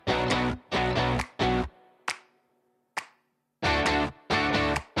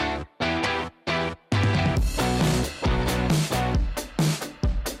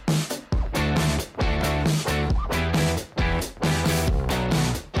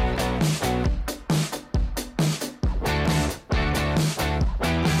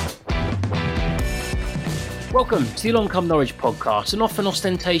Welcome to the Along Come Norwich podcast, an often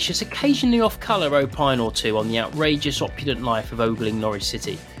ostentatious, occasionally off-colour opine or two on the outrageous, opulent life of ogling Norwich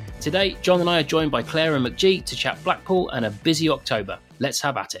City. Today, John and I are joined by Clare McG to chat Blackpool and a busy October. Let's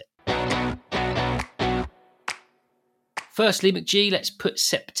have at it. Firstly, McG, let's put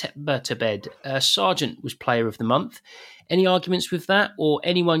September to bed. Sargent was Player of the Month. Any arguments with that, or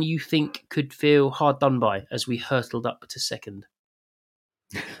anyone you think could feel hard done by as we hurtled up to second?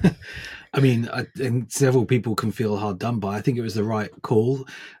 I mean, I think several people can feel hard done by. I think it was the right call,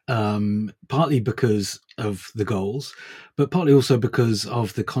 partly because of the goals, but partly also because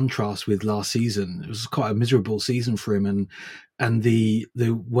of the contrast with last season. It was quite a miserable season for him, and the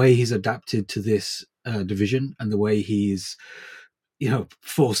way he's adapted to this division and the way he's,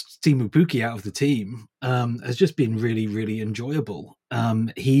 forced Teemu Pukki out of the team has just been really, really enjoyable.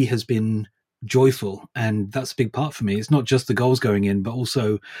 He has been joyful, and that's a big part for me. It's not just the goals going in, but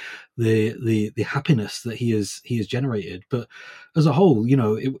also the happiness that he has generated. But as a whole,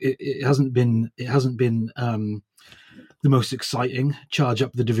 it hasn't been the most exciting charge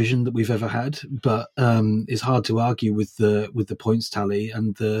up the division that we've ever had. But it's hard to argue with the points tally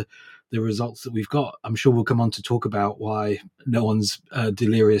and the results that we've got. I'm sure we'll come on to talk about why no one's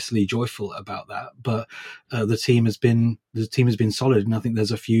deliriously joyful about that, but the team has been solid, and I think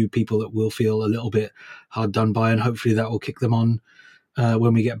there's a few people that will feel a little bit hard done by, and hopefully that will kick them on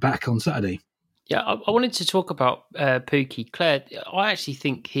when we get back on Saturday. Yeah, I wanted to talk about Pukki. Claire, I actually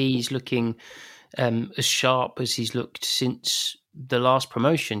think he's looking as sharp as he's looked since the last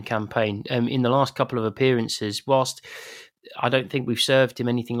promotion campaign. In the last couple of appearances, whilst I don't think we've served him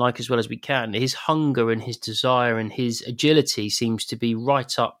anything like as well as we can, his hunger and his desire and his agility seems to be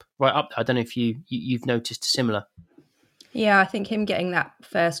right up. I don't know if you've noticed similar. Yeah, I think him getting that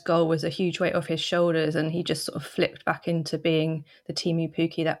first goal was a huge weight off his shoulders, and he just sort of flipped back into being the Teemu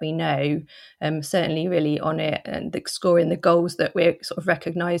Pukki that we know. Certainly really on it, and scoring the goals that we're sort of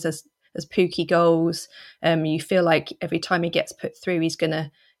recognised as Pukki goals. You feel like every time he gets put through, he's going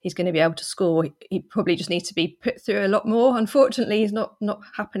to be able to score. He probably just needs to be put through a lot more. Unfortunately, it's not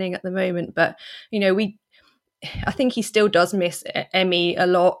happening at the moment. But, I think he still does miss Emmy a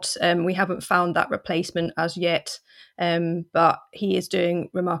lot. We haven't found that replacement as yet. But he is doing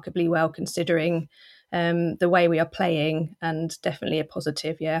remarkably well considering the way we are playing, and definitely a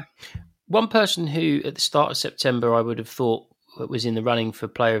positive, yeah. One person who at the start of September I would have thought was in the running for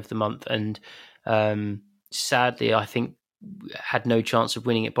Player of the Month, and sadly I think had no chance of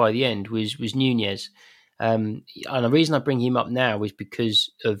winning it by the end was Nunez. And the reason I bring him up now is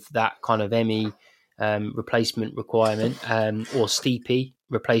because of that kind of Emmy replacement requirement or Steepy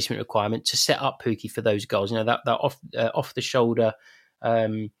replacement requirement to set up Pukki for those goals. That off the shoulder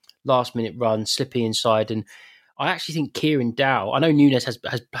last minute run, slippy inside. And I actually think Kieran Dow, I know Nunez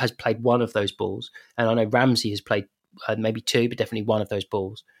has played one of those balls, and I know Ramsey has played maybe two, but definitely one of those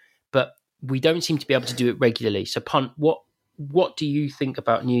balls. But we don't seem to be able to do it regularly. So, Punt, what do you think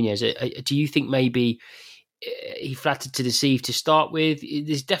about Nunez? Do you think maybe he flattered to deceive to start with?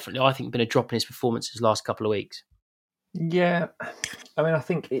 There's definitely, I think, been a drop in his performances the last couple of weeks. Yeah, I mean, I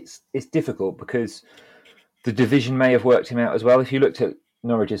think it's difficult because the division may have worked him out as well. If you looked at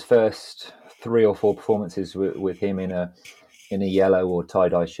Norwich's first 3 or 4 performances with him in a yellow or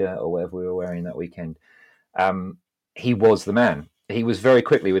tie-dye shirt or whatever we were wearing that weekend, he was the man. He was very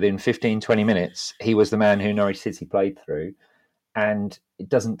quickly, within 15, 20 minutes, he was the man who Norwich City played through. And it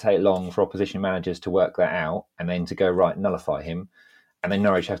doesn't take long for opposition managers to work that out and then to go, right, nullify him. And then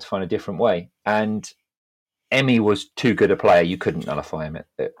Norwich have to find a different way. And Emmy was too good a player. You couldn't nullify him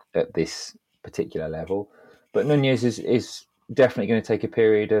at this particular level. But Nunez is definitely going to take a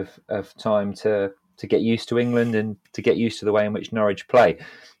period of time to get used to England and to get used to the way in which Norwich play.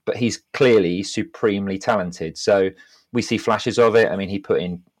 But he's clearly supremely talented. So we see flashes of it. I mean, he put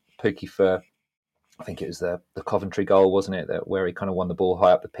in Pukki for, I think it was the Coventry goal, wasn't it? Where he kind of won the ball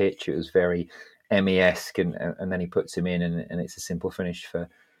high up the pitch. It was very Emmy-esque, and then he puts him in, and it's a simple finish for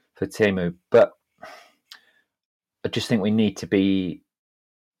Teemu. But I just think we need to be...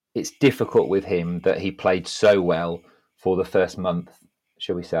 It's difficult with him that he played so well for the first month,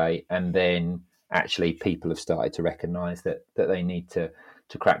 shall we say, and then actually people have started to recognise that they need to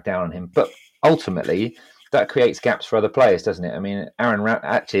crack down on him. But ultimately, that creates gaps for other players, doesn't it? I mean,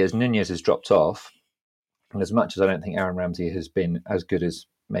 actually, as Nunez has dropped off, and as much as I don't think Aaron Ramsey has been as good as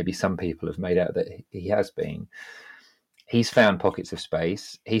maybe some people have made out that he has been, he's found pockets of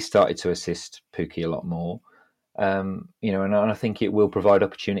space. He's started to assist Pukki a lot more. And I think it will provide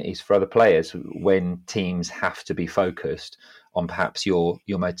opportunities for other players when teams have to be focused on perhaps your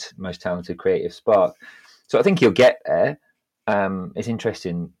most talented creative spark. So I think he'll get there. It's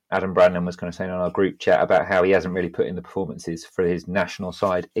interesting. Adam Brandon was kind of saying on our group chat about how he hasn't really put in the performances for his national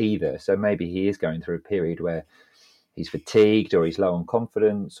side either. So maybe he is going through a period where he's fatigued or he's low on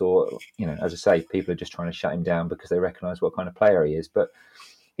confidence, or, as I say, people are just trying to shut him down because they recognise what kind of player he is. But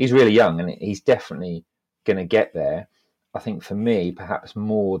he's really young and he's definitely going to get there. I think for me, perhaps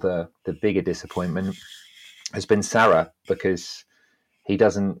more the bigger disappointment has been Sarah, because he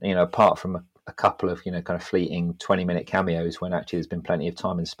doesn't, apart from a couple of, kind of fleeting 20-minute cameos when actually there's been plenty of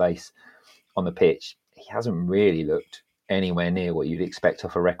time and space on the pitch, he hasn't really looked anywhere near what you'd expect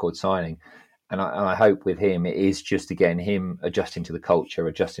off a record signing. And I hope with him, it is just, again, him adjusting to the culture,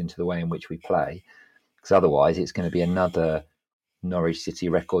 adjusting to the way in which we play, because otherwise it's going to be another Norwich City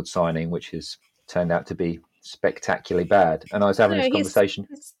record signing, which has turned out to be spectacularly bad. And I was having this conversation.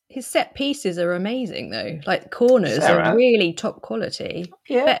 His set pieces are amazing, though. Like corners are really top quality.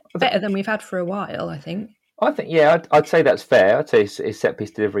 Yeah, better than we've had for a while, I think. I'd say that's fair. I'd say his set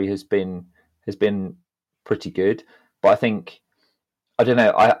piece delivery has been pretty good. But I think, I don't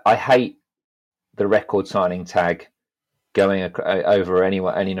know, I hate the record signing tag going over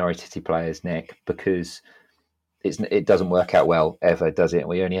any Norwich City player's neck, because it doesn't work out well ever, does it?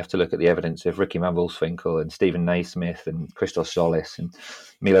 We only have to look at the evidence of Ricky Van Wolfswinkel and Stephen Naismith and Christos Solis and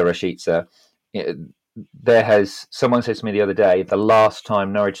Milo Rashica. Someone said to me the other day, the last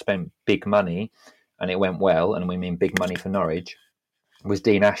time Norwich spent big money and it went well, and we mean big money for Norwich, was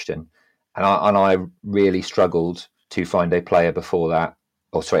Dean Ashton. And I really struggled to find a player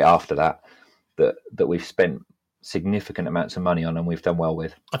after that we've spent significant amounts of money on and we've done well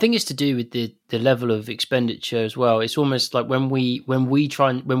with. I think it's to do with the level of expenditure as well. It's almost like when we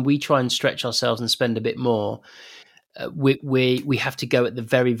try and stretch ourselves and spend a bit more, we have to go at the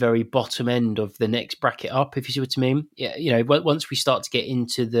very, very bottom end of the next bracket up, if you see what I mean. Yeah, once we start to get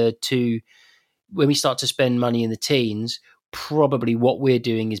into when we start to spend money in the teens, probably what we're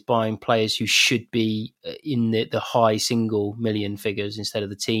doing is buying players who should be in the high single million figures instead of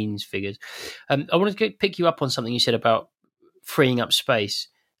the teens figures. I wanted to pick you up on something you said about freeing up space.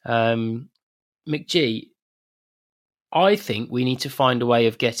 McG, I think we need to find a way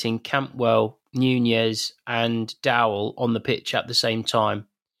of getting Campbell, Nunez and Dowell on the pitch at the same time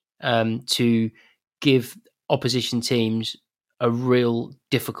to give opposition teams a real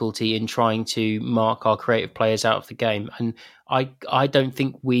difficulty in trying to mark our creative players out of the game. And I don't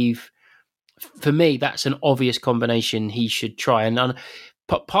think for me, that's an obvious combination he should try. And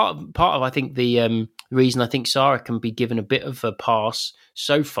part of, I think, the reason I think Sarah can be given a bit of a pass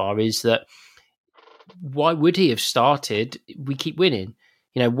so far is that why would he have started? We keep winning.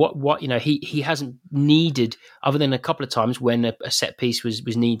 He hasn't needed, other than a couple of times when a set piece was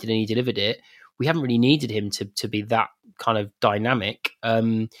needed and he delivered it, we haven't really needed him to be that kind of dynamic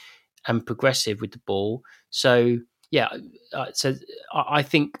and progressive with the ball. So I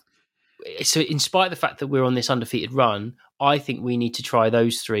think, so in spite of the fact that we're on this undefeated run, I think we need to try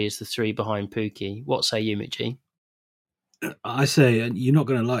those three as the three behind Pukki. What say you, Mitchie? I say, and you're not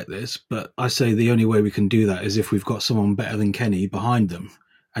going to like this, but I say the only way we can do that is if we've got someone better than Kenny behind them.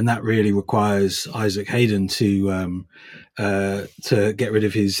 And that really requires Isaac Hayden to get rid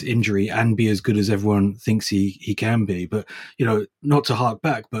of his injury and be as good as everyone thinks he can be. But, not to hark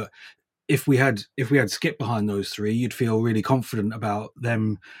back, but if we had Skip behind those three, you'd feel really confident about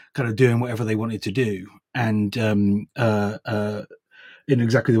them kind of doing whatever they wanted to do. And in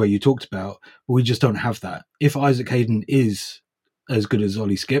exactly the way you talked about, but we just don't have that. If Isaac Hayden is as good as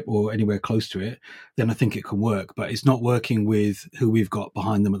Ollie Skip or anywhere close to it, then I think it can work. But it's not working with who we've got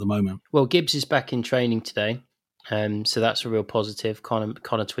behind them at the moment. Well, Gibbs is back in training today, so that's a real positive. Connor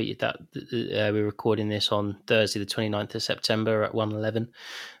tweeted that we're recording this on Thursday, the 29th of September at 1:11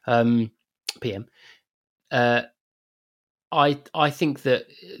 p.m. I think that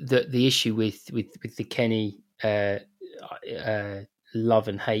the issue with the Kenny love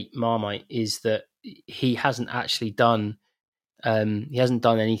and hate Marmite is that he hasn't actually done. He hasn't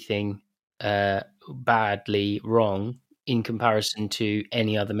done anything badly wrong in comparison to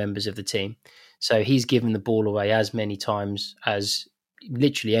any other members of the team. So he's given the ball away as many times as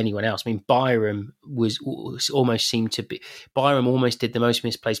literally anyone else. I mean, Byram almost did the most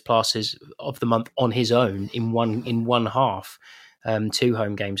misplaced passes of the month on his own in one half 2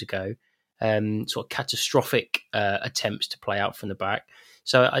 home games ago. Sort of catastrophic attempts to play out from the back.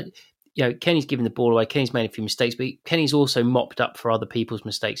 So Kenny's given the ball away. Kenny's made a few mistakes, but Kenny's also mopped up for other people's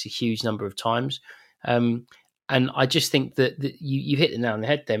mistakes a huge number of times. And I just think that you hit the nail on the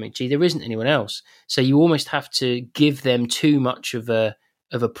head there, McG. There isn't anyone else. So you almost have to give them too much of a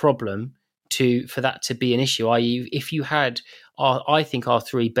problem for that to be an issue. I.e., if you had, I think our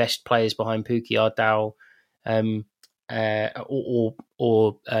 3 best players behind Pukki are Dowell, or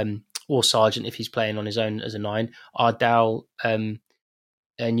Sargent if he's playing on his own as a 9, Ardal,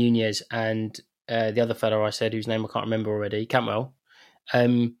 Nunez, and the other fellow I said, whose name I can't remember already, Cantwell.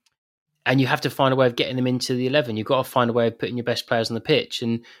 And you have to find a way of getting them into the 11. You've got to find a way of putting your best players on the pitch,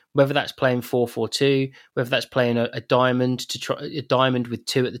 and whether that's playing 4-4-2, whether that's playing a diamond a diamond with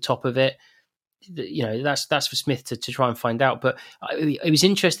 2 at the top of it, that's for Smith to try and find out. But it was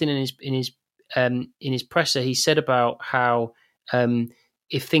interesting in his presser. He said about how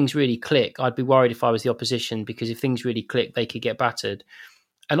if things really click, I'd be worried if I was the opposition, because if things really click, they could get battered.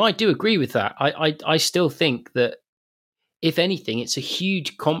 And I do agree with that. I still think that, if anything, it's a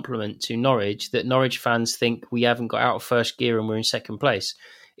huge compliment to Norwich that Norwich fans think we haven't got out of first gear and we're in second place.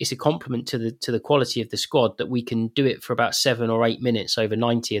 It's a compliment to the quality of the squad that we can do it for about 7 or 8 minutes over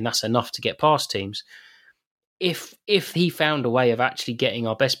 90, and that's enough to get past teams. If he found a way of actually getting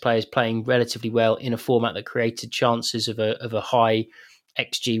our best players playing relatively well in a format that created chances of a high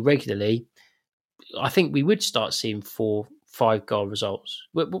XG regularly, I think we would start seeing 4-5 goal results.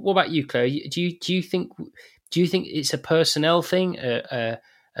 What about you, Claire? Do you think it's a personnel thing, a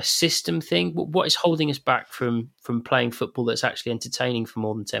system thing? What is holding us back from playing football that's actually entertaining for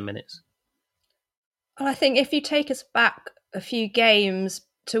more than 10 minutes? Well, I think if you take us back a few games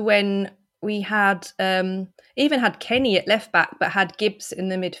to when we had even had Kenny at left back but had Gibbs in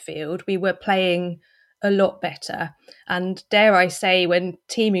the midfield, we were playing a lot better. And dare I say, when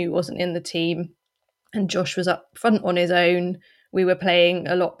Timu wasn't in the team and Josh was up front on his own, we were playing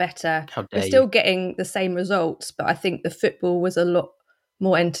a lot better. We're still getting the same results, but I think the football was a lot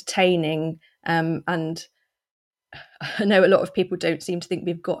more entertaining. And I know a lot of people don't seem to think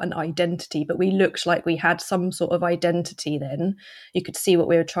we've got an identity, but we looked like we had some sort of identity then. You could see what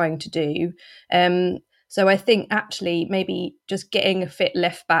we were trying to do. So I think actually maybe just getting a fit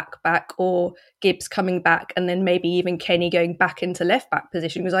left back, or Gibbs coming back, and then maybe even Kenny going back into left back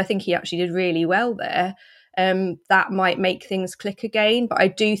position, because I think he actually did really well there. That might make things click again. But I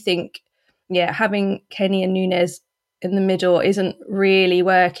do think, having Kenny and Nunez in the middle isn't really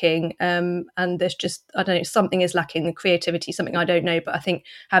working. And there's just, I don't know, something is lacking, the creativity, something I don't know. But I think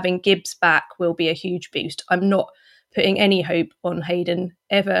having Gibbs back will be a huge boost. I'm not putting any hope on Hayden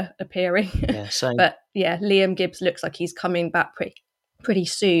ever appearing. Yeah, same. But Liam Gibbs looks like he's coming back pretty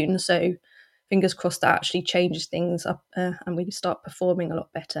soon. So fingers crossed that actually changes things up and we start performing a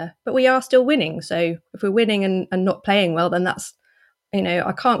lot better. But we are still winning. So if we're winning and not playing well, then that's,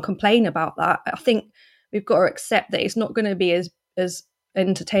 I can't complain about that. I think we've got to accept that it's not going to be as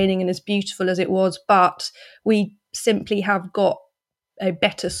entertaining and as beautiful as it was, but we simply have got a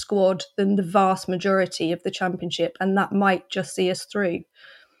better squad than the vast majority of the Championship, and that might just see us through.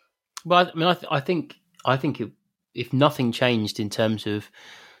 Well, I mean, I think if nothing changed in terms of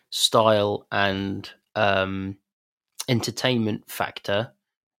style and entertainment factor,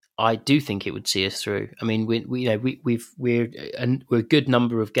 I do think it would see us through. I mean, we're a good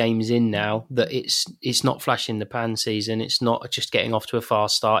number of games in now that it's not flash in the pan season. It's not just getting off to a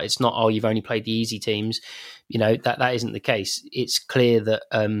fast start. It's not, you've only played the easy teams. That isn't the case. It's clear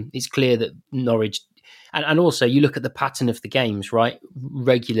that Norwich, and also you look at the pattern of the games, right?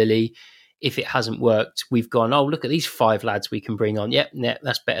 Regularly, if it hasn't worked, we've gone, oh, look at these 5 lads we can bring on. Yep,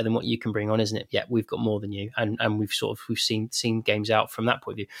 that's better than what you can bring on, isn't it? Yeah, we've got more than you, and we've seen games out from that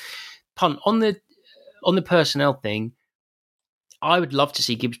point of view. Punt on the personnel thing, I would love to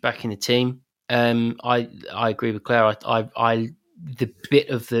see Gibbs back in the team. I agree with Claire. The bit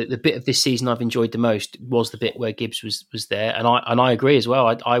of this season I've enjoyed the most was the bit where Gibbs was there, and I agree as well.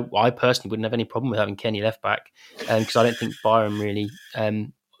 I personally wouldn't have any problem with having Kenny left back, because I don't think Byram really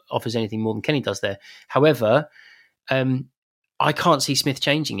offers anything more than Kenny does there. However, I can't see Smith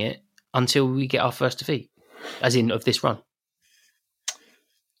changing it until we get our first defeat, as in of this run.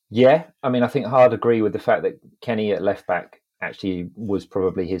 Yeah, I mean, I think I'd agree with the fact that Kenny at left back actually was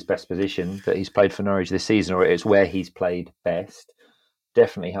probably his best position that he's played for Norwich this season, or it's where he's played best.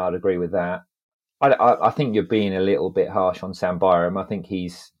 Definitely hard agree with that. I think you're being a little bit harsh on Sam Byram. I think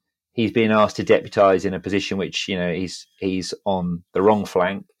he's being asked to deputise in a position which, he's on the wrong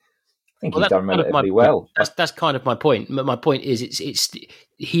flank. I think he's done relatively well. That's kind of my point. My point is,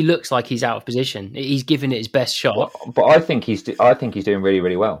 he looks like he's out of position. He's giving it his best shot. But I think he's doing really,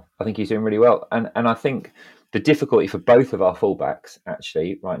 really well. I think he's doing really well, and I think the difficulty for both of our fullbacks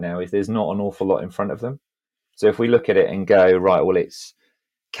actually right now is there's not an awful lot in front of them. So if we look at it and go, right, well, it's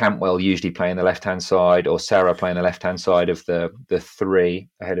Cantwell usually playing the left-hand side, or Sarah playing the left-hand side of the 3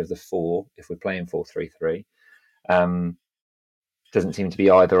 ahead of the 4 if we're playing 4-3-3. Doesn't seem to be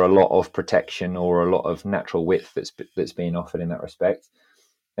either a lot of protection or a lot of natural width that's being offered in that respect.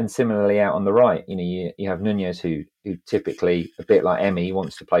 And similarly out on the right, you have Nunez who typically, a bit like Emmy,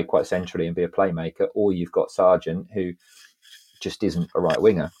 wants to play quite centrally and be a playmaker, or you've got Sargent who just isn't a right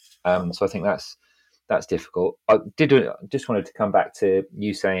winger. So I think that's difficult. I just wanted to come back to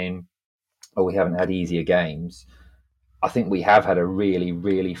you saying, "Oh, we haven't had easier games." I think we have had a really,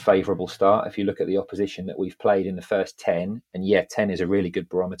 really favourable start. If you look at the opposition that we've played in the first 10, and 10 is a really good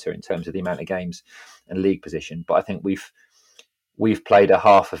barometer in terms of the amount of games and league position. But I think we've played a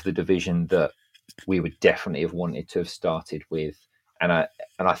half of the division that we would definitely have wanted to have started with. And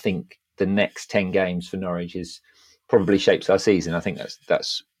I think the next 10 games for Norwich probably shapes our season. I think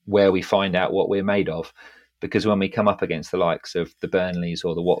that's where we find out what we're made of. Because when we come up against the likes of the Burnleys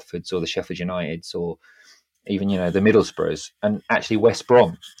or the Watfords or the Sheffield Uniteds or even, the Middlesbroughs, and actually West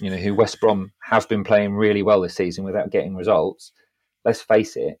Brom, who West Brom have been playing really well this season without getting results. Let's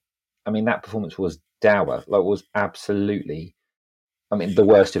face it. I mean, that performance was dour. Like, was absolutely, the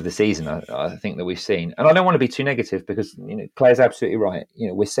worst of the season, I think, that we've seen. And I don't want to be too negative because, Claire's absolutely right.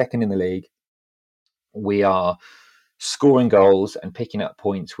 We're second in the league. We are scoring goals and picking up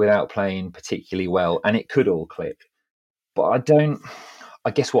points without playing particularly well, and it could all click. But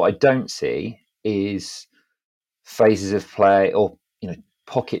I guess what I don't see is phases of play or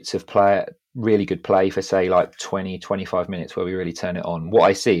pockets of play, really good play for say like 20-25 minutes where we really turn it on. What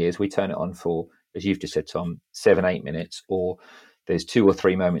I see is we turn it on for, as you've just said, Tom, 7-8 minutes, or there's 2 or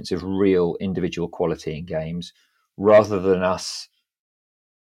 3 moments of real individual quality in games, rather than us,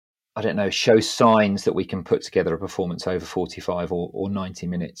 I don't know, show signs that we can put together a performance over 45 or 90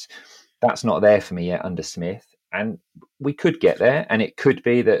 minutes. That's not there for me yet under Smith, and we could get there, and it could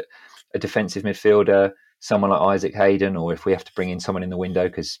be that a defensive midfielder, someone like Isaac Hayden, or if we have to bring in someone in the window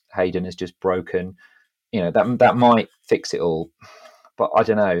because Hayden has just broken, that might fix it all. But I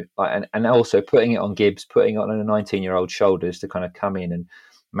don't know. And also putting it on Gibbs, putting it on a 19-year-old shoulders to kind of come in and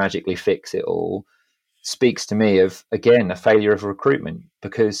magically fix it all speaks to me of, again, a failure of recruitment.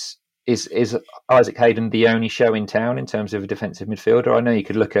 Because is Isaac Hayden the only show in town in terms of a defensive midfielder? I know you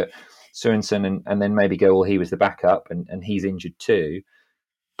could look at Sorensen and then maybe go, well, he was the backup and he's injured too.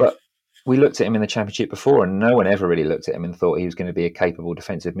 But we looked at him in the Championship before, and no one ever really looked at him and thought he was going to be a capable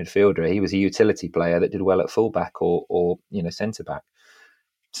defensive midfielder. He was a utility player that did well at fullback or centre back.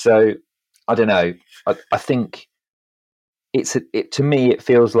 So I don't know. I think to me it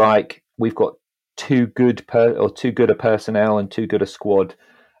feels like we've got too good a personnel and too good a squad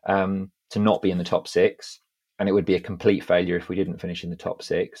to not be in the top 6, and it would be a complete failure if we didn't finish in the top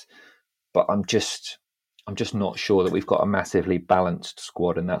 6. But I'm just not sure that we've got a massively balanced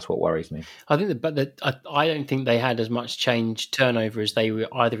squad, and that's what worries me. I think I don't think they had as much change turnover as they were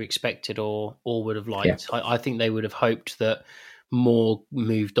either expected or would have liked. Yeah. I think they would have hoped that more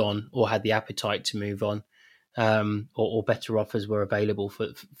moved on or had the appetite to move on, or better offers were available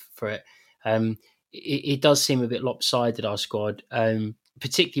for it. It does seem a bit lopsided, our squad,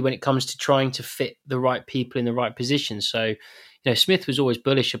 particularly when it comes to trying to fit the right people in the right positions. So, Smith was always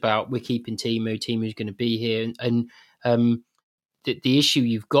bullish about, we're keeping Timu's going to be here. And the issue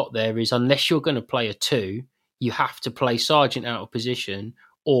you've got there is, unless you're going to play a 2, you have to play Sargent out of position,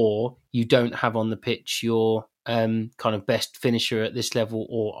 or you don't have on the pitch your kind of best finisher at this level,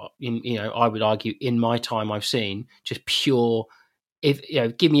 or I would argue in my time I've seen just pure.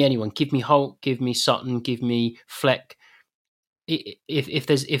 Give me anyone, give me Holt, give me Sutton, give me Fleck.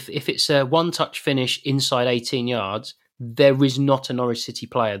 If it's a one-touch finish inside 18 yards, there is not a Norwich City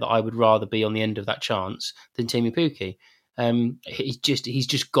player that I would rather be on the end of that chance than Timu Pukki. He's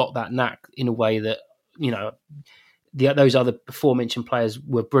just got that knack in a way that those other aforementioned players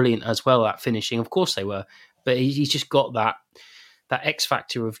were brilliant as well at finishing. Of course they were, but he's just got that X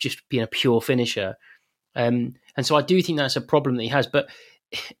factor of just being a pure finisher. And so I do think that's a problem that he has. But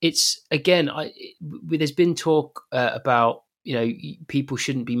it's, again, there's been talk about, people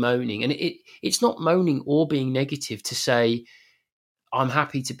shouldn't be moaning. And it's not moaning or being negative to say, I'm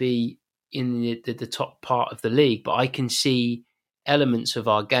happy to be in the top part of the league, but I can see elements of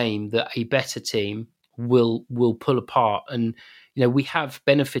our game that a better team will pull apart. And, we have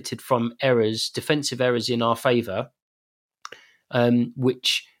benefited from defensive errors in our favour,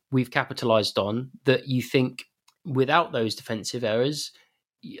 which we've capitalised on, that you think without those defensive errors,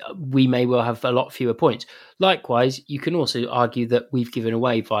 we may well have a lot fewer points. Likewise, you can also argue that we've given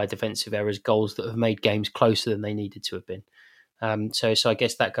away via defensive errors goals that have made games closer than they needed to have been. So I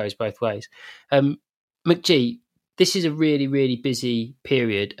guess that goes both ways. McG, this is a really, really busy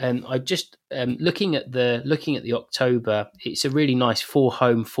period, and I just looking at the October, it's a really nice 4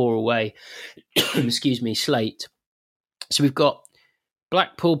 home, 4 away, slate. So we've got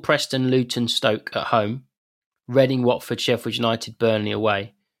Blackpool, Preston, Luton, Stoke at home, Reading, Watford, Sheffield United, Burnley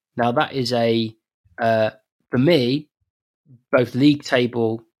away. Now that is for me, both league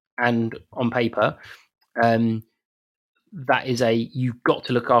table and on paper, that is you've got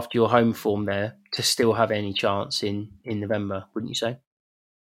to look after your home form there to still have any chance in November, wouldn't you say?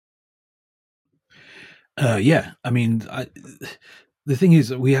 Yeah, I mean, the thing is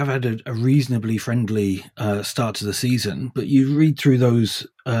that we have had a reasonably friendly start to the season, but you read through those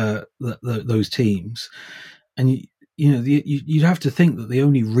teams, and you'd have to think that the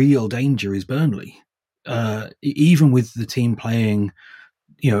only real danger is Burnley, even with the team playing,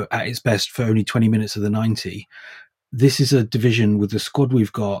 at its best for only 20 minutes of the 90. This is a division with the squad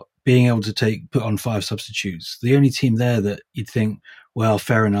we've got, being able to put on 5 substitutes. The only team there that you'd think, well,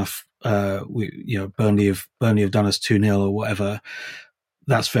 fair enough. Burnley have done us 2-0 or whatever.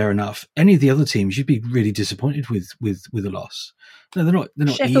 That's fair enough. Any of the other teams, you'd be really disappointed with a loss. No, they're not. They're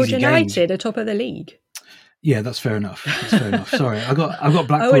not Sheffield easy United games. are top of the league. Yeah, that's fair enough. Sorry, I got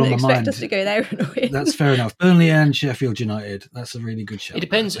Blackpool I wouldn't on my expect mind. us to go there and win. That's fair enough. Burnley and Sheffield United. That's a really good shout. It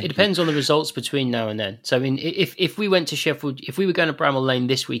depends. It depends on the results between now and then. So, I mean, if we went to Sheffield, if we were going to Bramall Lane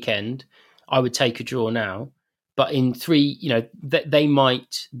this weekend, I would take a draw now. But in 3,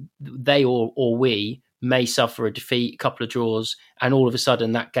 they or we may suffer a defeat, a couple of draws, and all of a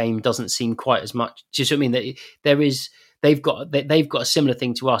sudden that game doesn't seem quite as much. Do you see what I mean? They've got a similar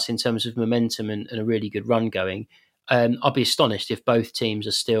thing to us in terms of momentum and a really good run going. I'll be astonished if both teams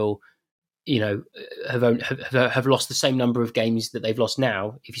are still, have lost the same number of games that they've lost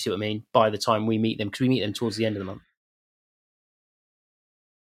now, if you see what I mean, by the time we meet them, because we meet them towards the end of the month.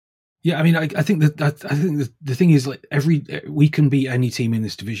 Yeah, I mean, I think the thing is, like, we can beat any team in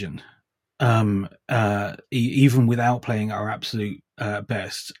this division, even without playing our absolute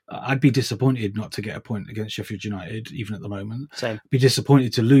best. I'd be disappointed not to get a point against Sheffield United, even at the moment. Same. Be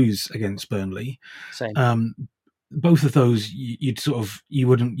disappointed to lose against Burnley. Same. Both of those, you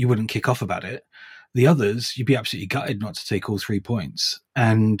wouldn't kick off about it. The others, you'd be absolutely gutted not to take all 3 points.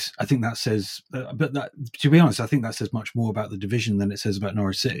 And I think that says, to be honest, I think that says much more about the division than it says about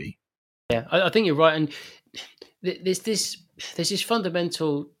Norwich City. Yeah, I think you're right. And there's this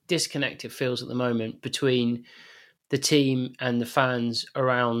fundamental disconnect, it feels, at the moment between the team and the fans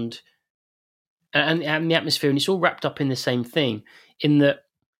around and the atmosphere. And it's all wrapped up in the same thing, in that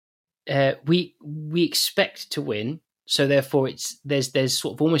we expect to win. So therefore there's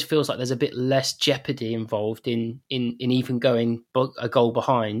sort of almost feels like there's a bit less jeopardy involved in even going a goal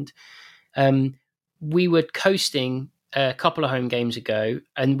behind. We were coasting a couple of home games ago,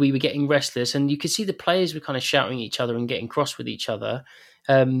 and we were getting restless, and you could see the players were kind of shouting at each other and getting cross with each other.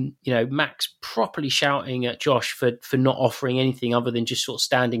 Max properly shouting at Josh for not offering anything other than just sort of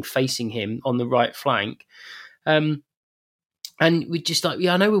standing facing him on the right flank. And we just like,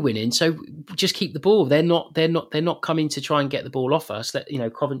 I know we're winning, so just keep the ball. They're not coming to try and get the ball off us.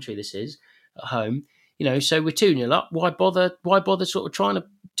 Coventry, this is at home. So we're 2-0 up. Why bother sort of trying to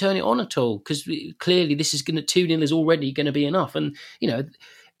turn it on at all? Because clearly this is 2-0 is already going to be enough. And,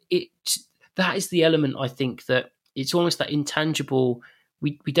 that is the element, I think, that it's almost that intangible.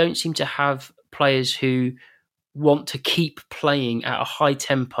 We don't seem to have players who want to keep playing at a high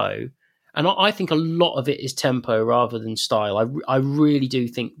tempo. And I think a lot of it is tempo rather than style. I really do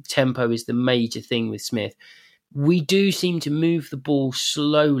think tempo is the major thing with Smith. We do seem to move the ball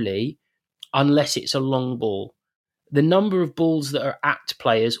slowly, unless it's a long ball. The number of balls that are at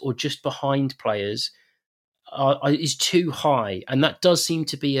players or just behind players is too high, and that does seem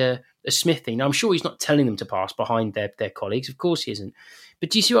to be a Smith thing. Now, I'm sure he's not telling them to pass behind their colleagues. Of course he isn't. But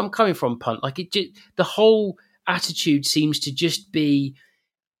do you see where I'm coming from, Punt? Like the whole attitude seems to just be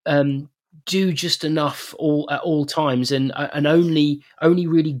do just enough at all times, and only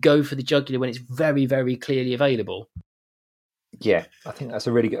really go for the jugular when it's very, very clearly available. Yeah, I think that's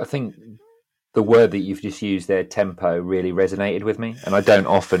a really good. I think the word that you've just used there, tempo, really resonated with me. And I don't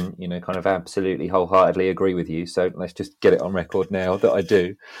often, kind of absolutely wholeheartedly agree with you. So let's just get it on record now that I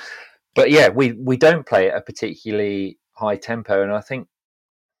do. But yeah, we don't play at a particularly high tempo. And I think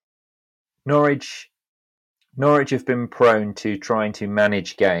Norwich have been prone to trying to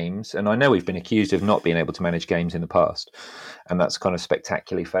manage games. And I know we've been accused of not being able to manage games in the past. And that's kind of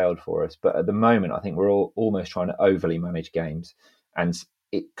spectacularly failed for us. But at the moment, I think we're all almost trying to overly manage games. And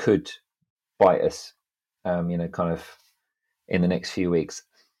it could bite us, kind of in the next few weeks.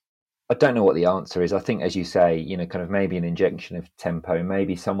 I don't know what the answer is. I think, as you say, kind of maybe an injection of tempo,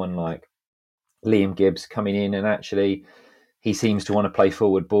 maybe someone like Liam Gibbs coming in and actually he seems to want to play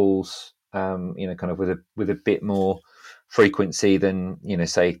forward balls, kind of with a bit more frequency than,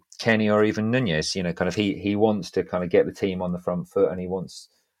 say Kenny or even Nunez, kind of he wants to kind of get the team on the front foot, and he wants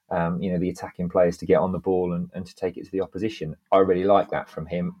the attacking players to get on the ball and to take it to the opposition. I really like that from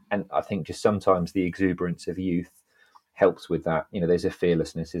him. And I think just sometimes the exuberance of youth helps with that. There's a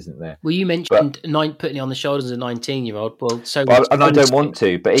fearlessness, isn't there? Well, you mentioned putting it on the shoulders of a 19-year-old. Well, and I don't want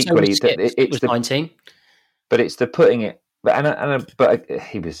to, but equally, it's the 19. But it's the putting it. But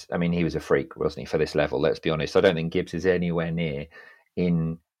he was a freak, wasn't he, for this level? Let's be honest. I don't think Gibbs is anywhere near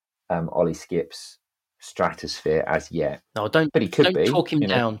in Ollie Skipp's stratosphere as yet. No, don't. But he could don't talk him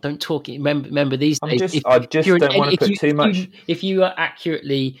down. Don't talk him. Remember these days. I just don't want to put too much. If you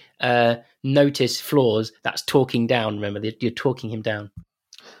accurately notice flaws, that's talking down. Remember, you're talking him down.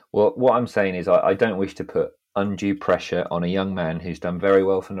 Well, what I'm saying is, I don't wish to put undue pressure on a young man who's done very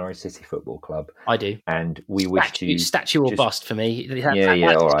well for Norwich City Football Club. I do, and we wish to statue or bust for me.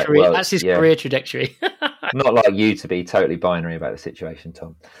 All right. That's his career trajectory. Not like you to be totally binary about the situation,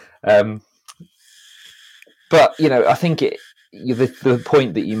 Tom. But I think the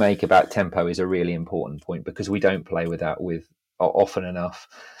point that you make about tempo is a really important point, because we don't play with that often enough,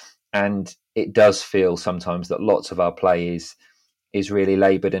 and it does feel sometimes that lots of our play is really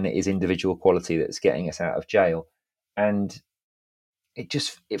laboured, and it is individual quality that's getting us out of jail. And it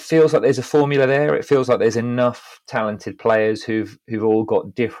feels like there's a formula there. It feels like there's enough talented players who've all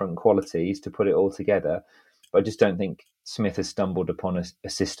got different qualities to put it all together. But I just don't think Smith has stumbled upon a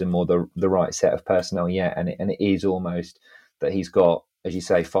system or the right set of personnel yet. And it is almost that he's got, as you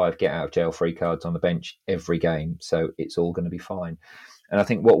say, 5 get out of jail free cards on the bench every game. So it's all going to be fine. And I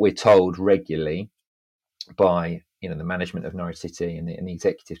think what we're told regularly by the management of Norwich City and the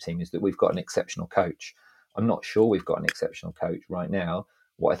executive team is that we've got an exceptional coach. I'm not sure we've got an exceptional coach right now.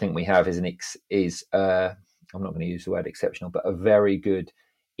 What I think we have is I'm not going to use the word exceptional, but a very good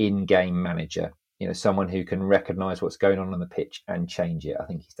in-game manager. Someone who can recognise what's going on the pitch and change it. I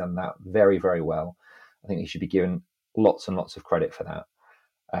think he's done that very, very well. I think he should be given lots and lots of credit for that.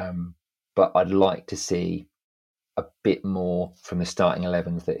 But I'd like to see a bit more from the starting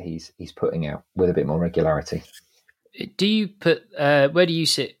 11s that he's putting out with a bit more regularity. Do you put where do you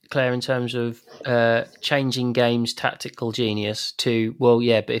sit, Claire, in terms of changing games tactical genius to, well,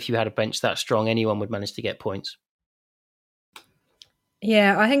 yeah, but if you had a bench that strong, anyone would manage to get points?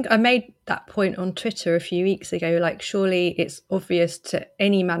 Yeah, I think I made that point on Twitter a few weeks ago. Like, surely it's obvious to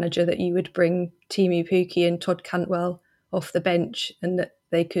any manager that you would bring Timu Pukki and Todd Cantwell off the bench and that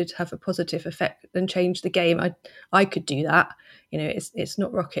they could have a positive effect and change the game. I could do that. It's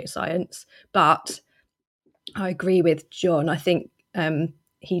not rocket science, but I agree with John. I think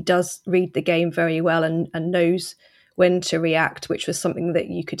he does read the game very well and knows when to react, which was something that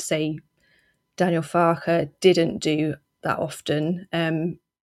you could say Daniel Farke didn't do that often.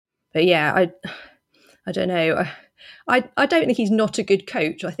 But yeah, I don't know. I don't think he's not a good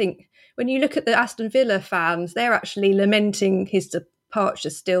coach. I think when you look at the Aston Villa fans, they're actually lamenting his departure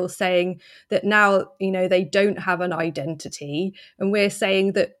still, saying that now, they don't have an identity, and we're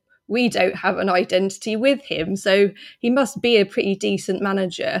saying that we don't have an identity with him. So he must be a pretty decent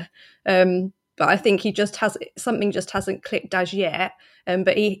manager. But I think something just hasn't clicked as yet.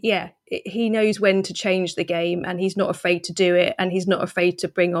 But he knows when to change the game, and he's not afraid to do it, and he's not afraid to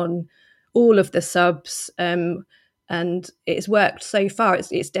bring on all of the subs. And it's worked so far.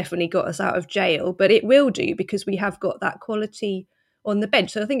 It's definitely got us out of jail, but it will do because we have got that quality on the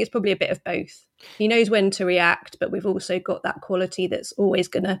bench. So I think it's probably a bit of both. He knows when to react, but we've also got that quality that's always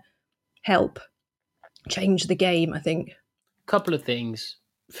going to help change the game, I think. Couple of things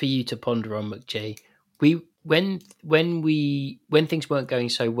for you to ponder on, McG. When things weren't going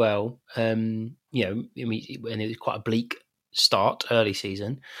so well, when it was quite a bleak start early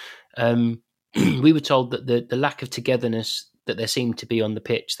season, we were told that the lack of togetherness that there seemed to be on the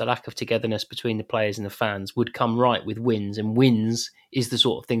pitch, the lack of togetherness between the players and the fans, would come right with wins, and wins is the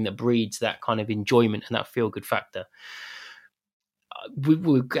sort of thing that breeds that kind of enjoyment and that feel-good factor.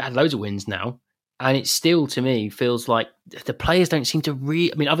 We've had loads of wins now, and it still, to me, feels like the players don't seem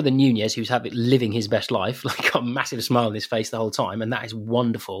to other than Nunez, who's living his best life, got a massive smile on his face the whole time, and that is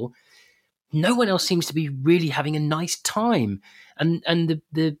wonderful. No one else seems to be really having a nice time. And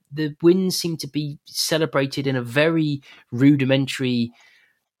the wins seem to be celebrated in a very rudimentary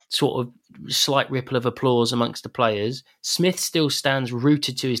sort of slight ripple of applause amongst the players. Smith still stands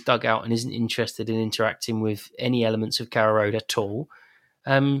rooted to his dugout and isn't interested in interacting with any elements of Carrow Road at all.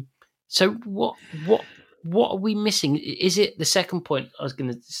 So what are we missing? Is it the second point I was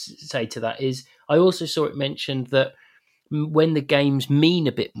going to say to that is I also saw it mentioned that when the games mean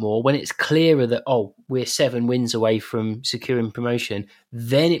a bit more, when it's clearer that, we're 7 wins away from securing promotion,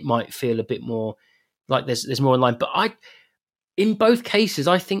 then it might feel a bit more like there's more in line. But in both cases,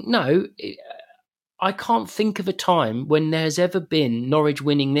 I think, no, I can't think of a time when there's ever been Norwich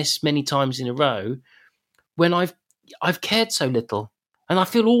winning this many times in a row when I've cared so little, and I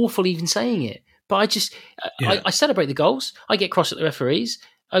feel awful even saying it. But I celebrate the goals. I get cross at the referees.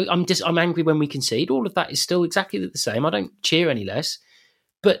 I'm angry when we concede. All of that is still exactly the same. I don't cheer any less.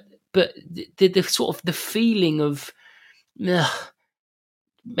 But the sort of the feeling of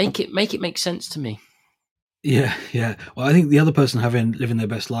make it make sense to me. Yeah. Well, I think the other person living their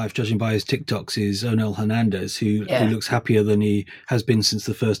best life, judging by his TikToks, is Onel Hernandez, who looks happier than he has been since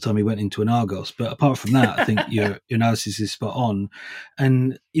the first time he went into an Argos. But apart from that, I think your analysis is spot on.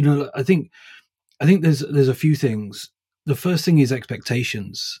 And I think there's a few things. The first thing is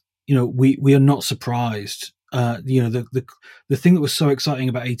expectations. We are not surprised. The thing that was so exciting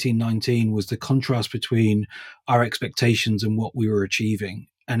about 18-19 was the contrast between our expectations and what we were achieving.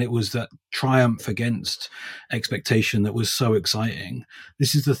 And it was that triumph against expectation that was so exciting.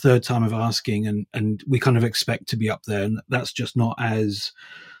 This is the third time of asking, and we kind of expect to be up there. And that's just not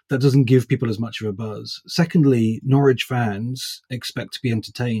that doesn't give people as much of a buzz. Secondly, Norwich fans expect to be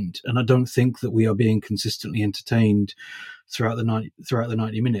entertained. And I don't think that we are being consistently entertained throughout the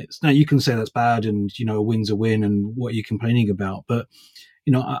 90 minutes. Now, you can say that's bad and, a win's a win and what are you complaining about? But,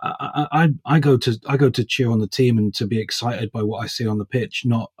 I go to cheer on the team and to be excited by what I see on the pitch.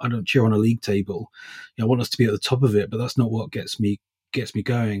 I don't cheer on a league table. I want us to be at the top of it, but that's not what gets me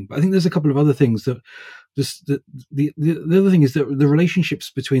going. But I think there's a couple of other things that the other thing is that the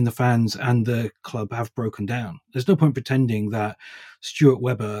relationships between the fans and the club have broken down. There's no point pretending that Stuart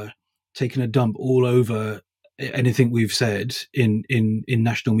Webber taking a dump all over anything we've said in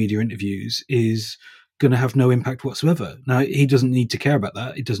national media interviews is going to have no impact whatsoever. Now, he doesn't need to care about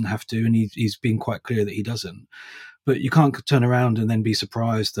that. He doesn't have to, and he's been quite clear that he doesn't. But you can't turn around and then be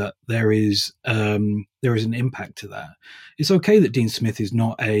surprised that there is an impact to that. It's okay that Dean Smith is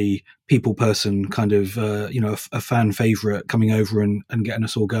not a people person, kind of a fan favourite coming over and getting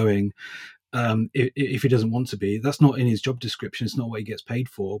us all going. If he doesn't want to be, that's not in his job description. It's not what he gets paid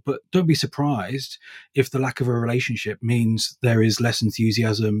for. But don't be surprised if the lack of a relationship means there is less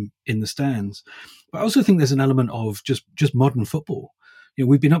enthusiasm in the stands. But I also think there's an element of just modern football.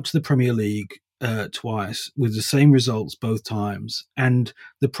 We've been up to the Premier League twice with the same results both times. And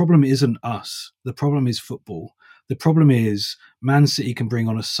the problem isn't us. The problem is football. The problem is Man City can bring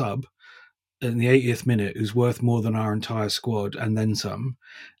on a sub in the 80th minute who's worth more than our entire squad and then some.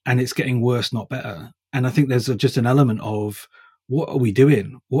 And it's getting worse, not better. And I think there's just an element of, what are we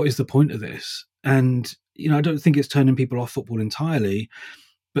doing? What is the point of this? And, I don't think it's turning people off football entirely.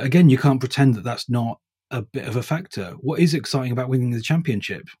 But again, you can't pretend that that's not a bit of a factor. What is exciting about winning the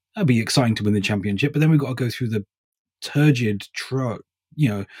championship? That'd be exciting to win the championship, but then we've got to go through the turgid trudge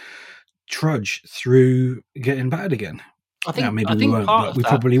through getting battered again. I think maybe we won't, but we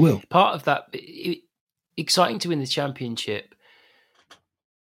probably will. Part of that, exciting to win the championship.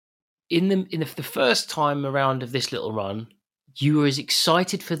 In the first time around of this little run, you were as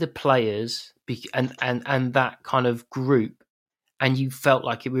excited for the players and that kind of group, and you felt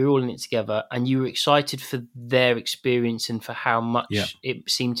like we were all in it together, and you were excited for their experience and for how much it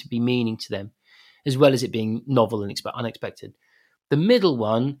seemed to be meaning to them, as well as it being novel and unexpected. The middle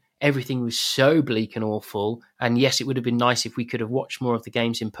one, everything was so bleak and awful. And yes, it would have been nice if we could have watched more of the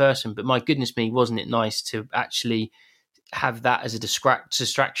games in person. But my goodness me, wasn't it nice to actually have that as a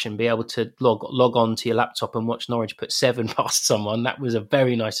distraction, be able to log on to your laptop and watch Norwich put 7 past someone. That was a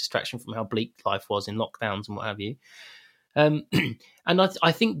very nice distraction from how bleak life was in lockdowns and what have you. And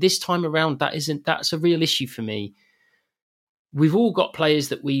I think this time around, that's a real issue for me. We've all got players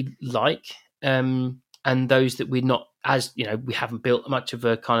that we like, and those that we're not, as we haven't built much of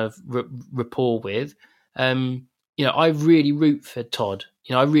a kind of rapport with. I really root for Todd.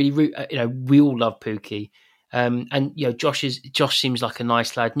 I really root. We all love Pookie, and Josh seems like a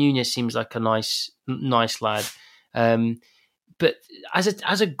nice lad. Nunez seems like a nice lad. But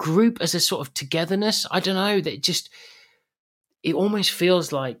as a group, as a sort of togetherness, I don't know. That it almost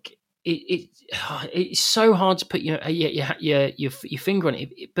feels like it's so hard to put your finger on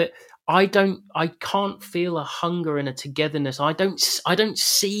it. But I can't feel a hunger and a togetherness. I don't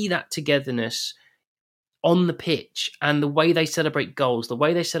see that togetherness on the pitch, and the way they celebrate goals, the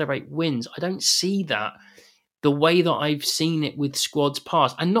way they celebrate wins. I don't see that the way that I've seen it with squads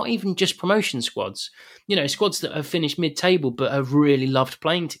past, and not even just promotion squads. Squads that have finished mid-table but have really loved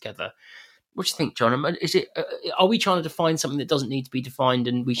playing together. What do you think, John? Are we trying to define something that doesn't need to be defined,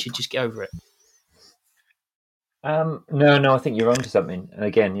 and we should just get over it? No, I think you're onto something. And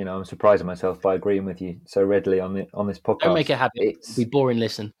again, I'm surprising myself by agreeing with you so readily on this podcast. Don't make it a habit. It'll be boring.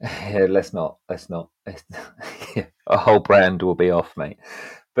 Listen. Yeah, let's not. A whole brand will be off, mate.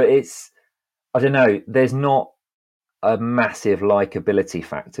 But I don't know. There's not a massive likability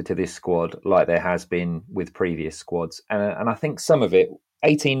factor to this squad like there has been with previous squads. And I think some of it,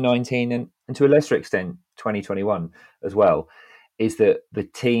 18, 19, and to a lesser extent, 2021 as well, is that the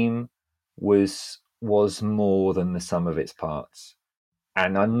team was more than the sum of its parts.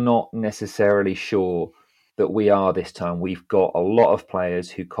 And I'm not necessarily sure that we are this time. We've got a lot of players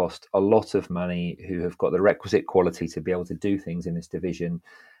who cost a lot of money, who have got the requisite quality to be able to do things in this division.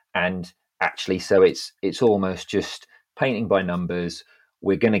 And actually, so it's almost just painting by numbers.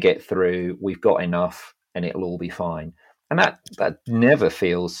 We're going to get through. We've got enough, and it'll all be fine. And that never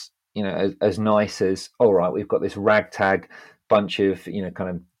feels, as nice as, all right, we've got this ragtag bunch of, kind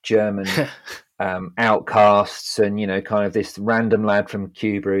of German outcasts, and kind of this random lad from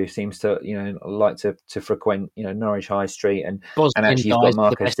Cuba who seems to like to frequent Norwich High Street, and actually you've got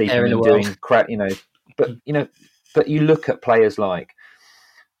Marco Stiepermann doing crap, but you look at players like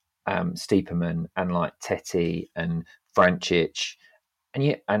Stiepermann and like Teti and Vrancic and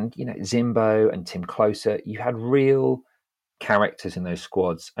Zimbo and Tim Closer. You had real characters in those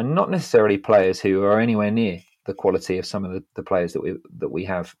squads, and not necessarily players who are anywhere near the quality of some of the players that we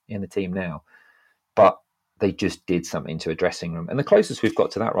have in the team now, but they just did something to a dressing room. And the closest we've got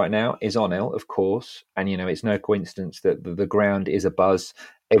to that right now is Onel, of course. And it's no coincidence that the ground is abuzz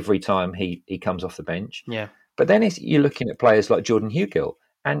every time he comes off the bench. Yeah. But then you're looking at players like Jordan Hugill,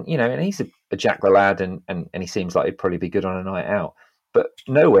 and and he's a Jack the lad, and he seems like he'd probably be good on a night out, but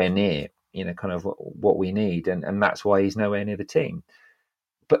nowhere near kind of what we need, and that's why he's nowhere near the team.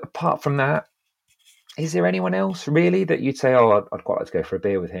 But apart from that, is there anyone else really that you'd say, oh, I'd quite like to go for a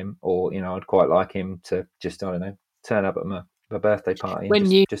beer with him, or I'd quite like him to just, I don't know, turn up at my birthday party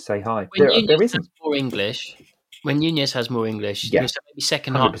and just say hi? There isn't. More English. When Nunez has more English, yeah, so maybe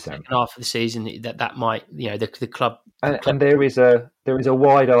second half of the season, that might, the club. And there is a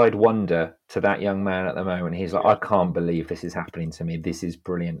wide-eyed wonder to that young man at the moment. He's like, I can't believe this is happening to me. This is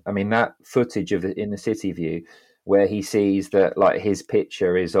brilliant. I mean, that footage in the City View where he sees that like his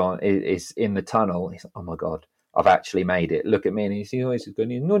picture is in the tunnel. He's like, oh my God, I've actually made it. Look at me, and he's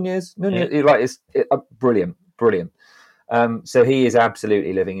going, Nunez. Yeah. Like it's brilliant. So he is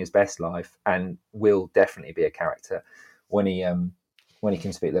absolutely living his best life, and will definitely be a character when he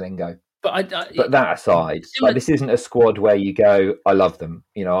can speak the lingo. But that aside, this isn't a squad where you go, I love them.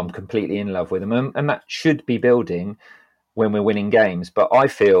 I'm completely in love with them, and that should be building when we're winning games. But I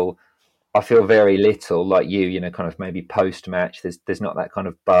feel very little like you. Kind of maybe post match. There's not that kind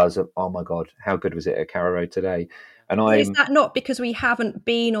of buzz of, oh my God, how good was it at Carrow Road today? And is that not because we haven't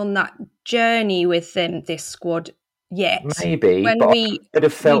been on that journey with them, this squad? Yet, maybe, but I'd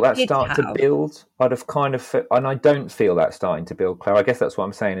have felt that starting to build. I'd have kind of, and I don't feel that starting to build, Claire. I guess that's what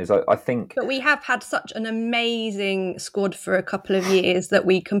I'm saying is I think. But we have had such an amazing squad for a couple of years that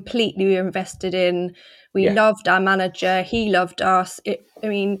we completely invested in. We loved our manager. He loved us.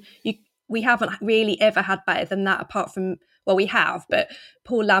 We haven't really ever had better than that, apart from, well, we have, but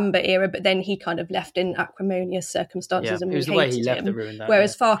Paul Lambert era, but then he kind of left in acrimonious circumstances, and we hated him.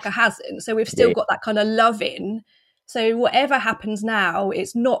 Whereas Farke hasn't. So we've still got that kind of love in. So whatever happens now,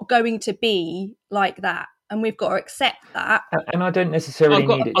 it's not going to be like that. And we've got to accept that. And I don't necessarily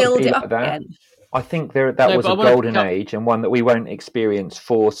need it to be like that. Again. I think that was a golden age, and one that we won't experience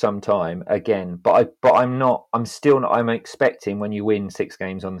for some time again. But I'm expecting when you win 6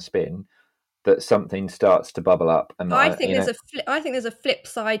 games on the spin that something starts to bubble up. And I think there's a flip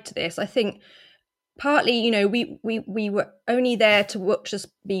side to this. I think partly, we were only there to watch us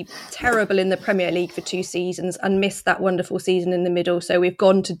be terrible in the Premier League for 2 seasons and miss that wonderful season in the middle. So we've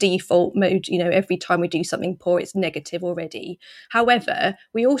gone to default mode. Every time we do something poor, it's negative already. However,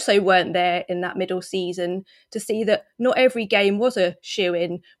 we also weren't there in that middle season to see that not every game was a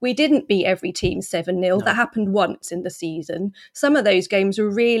shoe-in. We didn't beat every team 7-0. No. That happened once in the season. Some of those games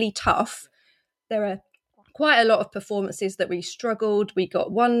were really tough. There are quite a lot of performances that we struggled. We got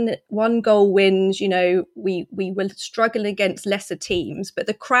one goal wins. We were struggling against lesser teams, but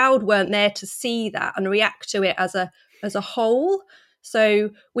the crowd weren't there to see that and react to it as a whole. So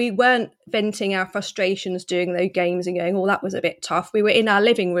we weren't venting our frustrations during those games and going, oh, that was a bit tough. We were in our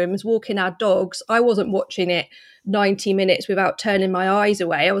living rooms, walking our dogs. I wasn't watching it 90 minutes without turning my eyes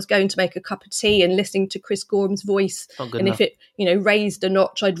away. I was going to make a cup of tea and listening to Chris Gorham's voice. And if it, raised a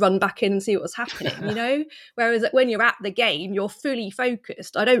notch, I'd run back in and see what was happening, Whereas when you're at the game, you're fully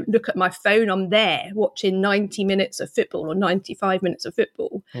focused. I don't look at my phone. I'm there watching 90 minutes of football or 95 minutes of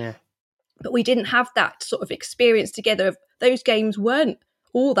football. Yeah. But we didn't have that sort of experience together. Those games weren't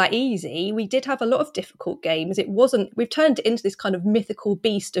all that easy. We did have a lot of difficult games. We've turned it into this kind of mythical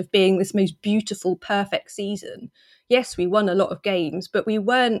beast of being this most beautiful, perfect season. Yes, we won a lot of games, but we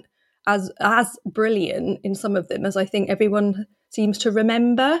weren't as brilliant in some of them as I think everyone seems to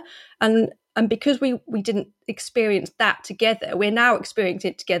remember. And because we didn't experience that together, we're now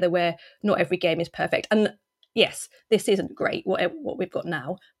experiencing it together where not every game is perfect. And yes, this isn't great, what we've got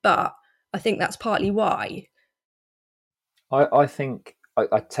now, but I think that's partly why. I think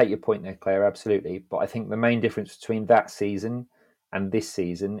I take your point there, Claire, absolutely. But I think the main difference between that season and this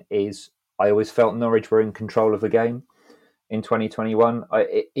season is I always felt Norwich were in control of the game in 2021.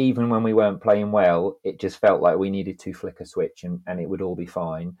 Even when we weren't playing well, it just felt like we needed to flick a switch and it would all be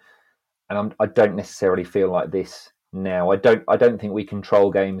fine. And I don't necessarily feel like this now. I don't think we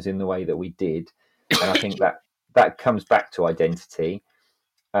control games in the way that we did. And I think that comes back to identity.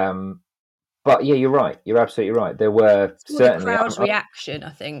 But yeah, you're right. You're absolutely right. There were certainly the crowd's reaction. I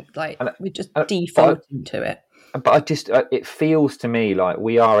think we just defaulted to it. But I just it feels to me like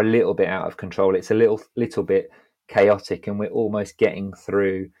we are a little bit out of control. It's a little bit chaotic, and we're almost getting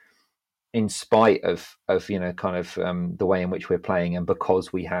through in spite of the way in which we're playing, and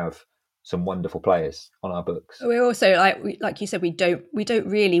because we have some wonderful players on our books. We're also like you said, we don't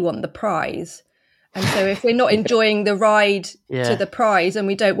really want the prize. And so if we're not enjoying the ride to the prize and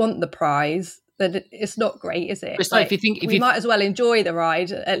we don't want the prize, then it's not great, is it? It's like we might as well enjoy the ride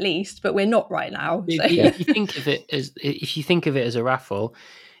at least, but we're not right now. If you think of it as a raffle,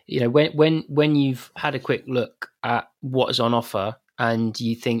 when you've had a quick look at what is on offer and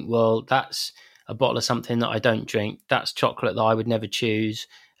you think, well, that's a bottle of something that I don't drink, that's chocolate that I would never choose.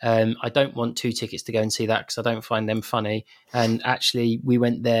 I don't want 2 tickets to go and see that because I don't find them funny. And actually, we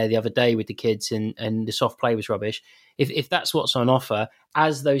went there the other day with the kids, and the soft play was rubbish. If that's what's on offer,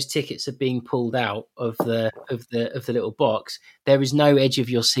 as those tickets are being pulled out of the little box, there is no edge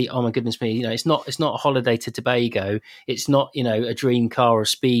of your seat. Oh my goodness me! It's not a holiday to Tobago. It's not a dream car or a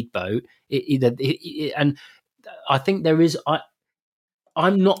speedboat. And I think there is.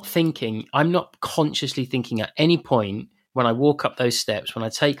 I'm not consciously thinking at any point, when I walk up those steps, when I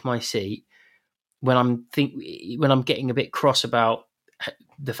take my seat, when I'm getting a bit cross about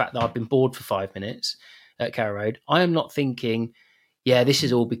the fact that I've been bored for 5 minutes at Carrow Road, I am not thinking, yeah, this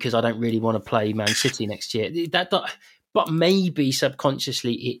is all because I don't really want to play Man City next year. But maybe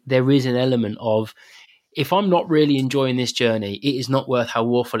subconsciously there is an element of, if I'm not really enjoying this journey, it is not worth how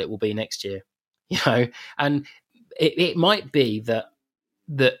awful it will be next year. And it might be that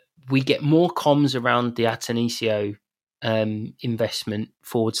we get more comms around the Ateneo investment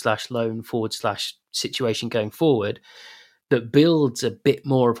 /loan /situation going forward that builds a bit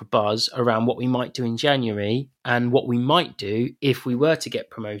more of a buzz around what we might do in January, and what we might do if we were to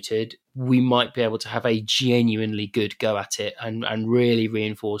get promoted. We might be able to have a genuinely good go at it and really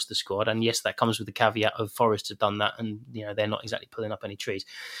reinforce the squad. And yes, that comes with the caveat of Forest have done that, and they're not exactly pulling up any trees.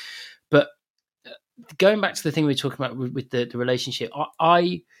 But going back to the thing we were talking about with the relationship,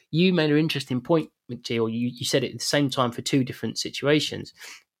 you made an interesting point, McG, or you said it at the same time for 2 different situations.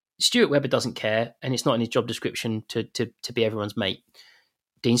 Stuart Webber doesn't care, and it's not in his job description to be everyone's mate.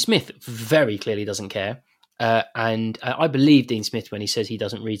 Dean Smith very clearly doesn't care. And I believe Dean Smith when he says he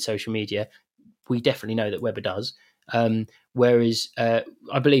doesn't read social media. We definitely know that Webber does. Whereas I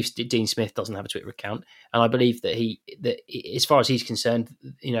believe Dean Smith doesn't have a Twitter account, and I believe that as far as he's concerned,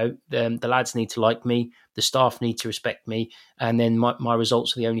 the lads need to like me, the staff need to respect me, and then my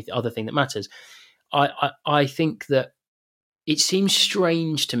results are the only other thing that matters. I think that it seems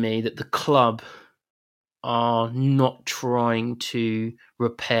strange to me that the club are not trying to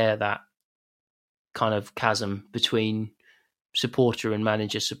repair that kind of chasm between supporter and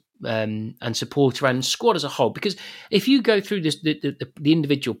manager, and supporter and squad as a whole. Because if you go through this, the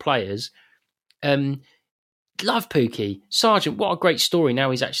individual players, love Pookie, Sargent. What a great story!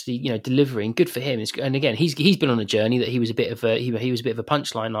 Now he's actually delivering. Good for him. And again, he's been on a journey that he was a bit of a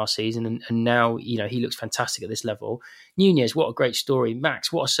punchline last season, and now he looks fantastic at this level. Nunez, what a great story.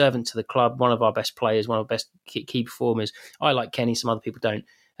 Max, what a servant to the club. One of our best players, one of our best key performers. I like Kenny. Some other people don't.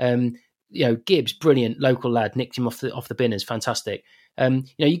 Gibbs, brilliant local lad, nicked him off the binners, fantastic.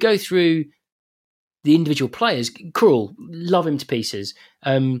 You go through the individual players. Krul, love him to pieces.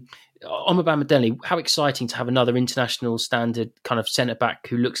 Omobama Dele, how exciting to have another international standard kind of centre back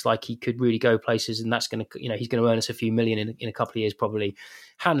who looks like he could really go places, and that's going to, he's going to earn us a few million in a couple of years probably.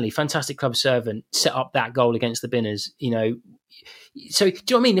 Hanley, fantastic club servant, set up that goal against the binners. So do you know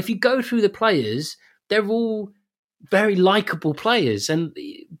what I mean? If you go through the players, they're all very likable players,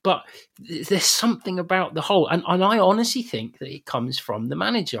 but there's something about the whole, and I honestly think that it comes from the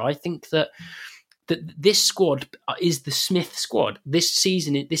manager. I think that this squad is the Smith squad this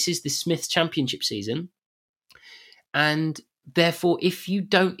season. This is the Smith Championship season, and therefore, if you've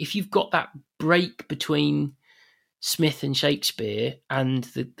got that break between Smith and Shakespeare and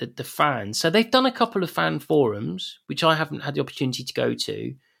the fans. So they've done a couple of fan forums, which I haven't had the opportunity to go to.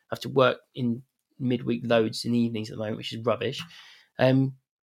 I have to work in midweek loads in the evenings at the moment, which is rubbish.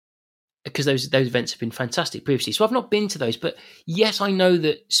 Because those events have been fantastic previously. So I've not been to those, but yes, I know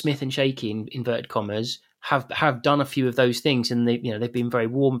that Smith and Shaky, in inverted commas, have done a few of those things, and they've been very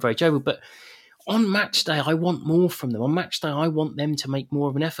warm, very jovial. But on match day, I want more from them. On match day, I want them to make more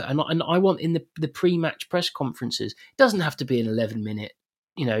of an effort, and I want in the pre-match press conferences. It doesn't have to be an 11-minute,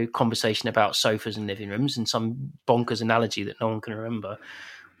 conversation about sofas and living rooms and some bonkers analogy that no one can remember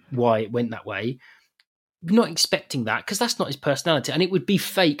why it went that way. Not expecting that, because that's not his personality, and it would be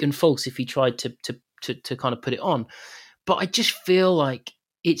fake and false if he tried to kind of put it on. But I just feel like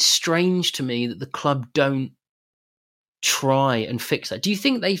it's strange to me that the club don't try and fix that. Do you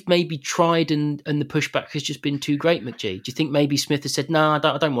think they've maybe tried and the pushback has just been too great, McG? Do you think maybe Smith has said, "No, I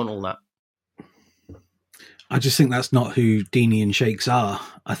don't want all that"? I just think that's not who Deeney and Shakes are.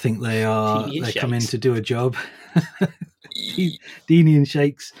 I think they come in to do a job. Deeney and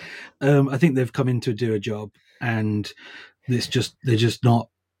Shakes, I think they've come in to do a job, and they're just not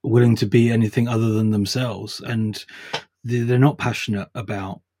willing to be anything other than themselves, and they're not passionate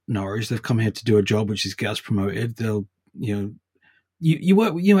about Norwich. They've come here to do a job, which is get us promoted. They'll, you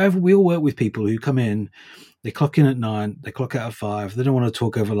work, we all work with people who come in, they clock in at 9, they clock out at 5. They don't want to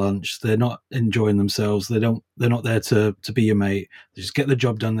talk over lunch. They're not enjoying themselves. They're not there to be your mate. They just get the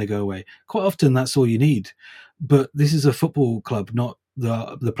job done. They go away. Quite often, that's all you need. But this is a football club, not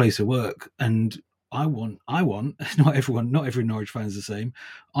the place of work. And I want not every Norwich fan is the same.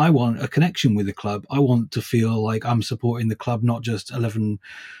 I want a connection with the club. I want to feel like I'm supporting the club, not just 11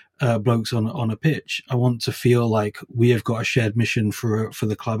 blokes on a pitch. I want to feel like we have got a shared mission for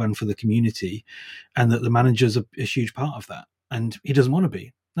the club and for the community, and that the manager's a huge part of that. And he doesn't want to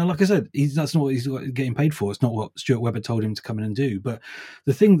be. Now, like I said, that's not what he's getting paid for. It's not what Stuart Webber told him to come in and do. But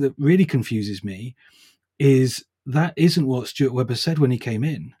the thing that really confuses me is that isn't what Stuart Webber said when he came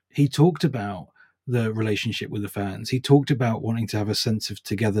in. He talked about the relationship with the fans. He talked about wanting to have a sense of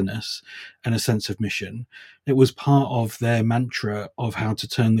togetherness and a sense of mission. It was part of their mantra of how to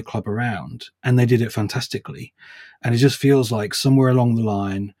turn the club around, and they did it fantastically. And it just feels like somewhere along the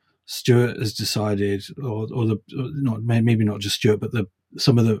line, Stuart has decided, maybe not just Stuart, but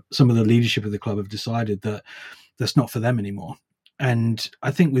some of the leadership of the club have decided that that's not for them anymore. And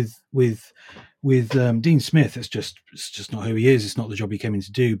I think with Dean Smith, it's just not who he is. It's not the job he came in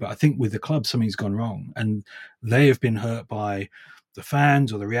to do. But I think with the club, something's gone wrong, and they have been hurt by the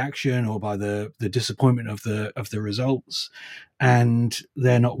fans or the reaction or by the disappointment of the results, and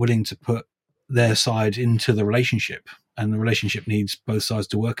they're not willing to put their side into the relationship. And the relationship needs both sides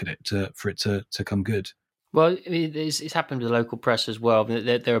to work at it for it to come good. Well, it's happened with the local press as well.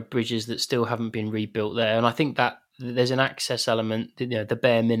 There are bridges that still haven't been rebuilt there, and I think that there's an access element. The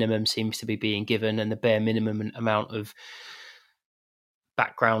bare minimum seems to be being given, and the bare minimum amount of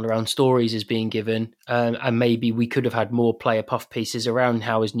background around stories is being given. And maybe we could have had more player puff pieces around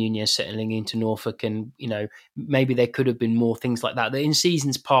how is Nunez settling into Norfolk, and maybe there could have been more things like that. That in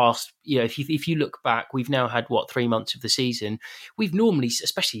seasons past, if you look back, we've now had 3 months of the season. We've normally,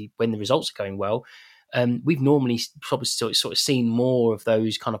 especially when the results are going well, we've normally probably sort of seen more of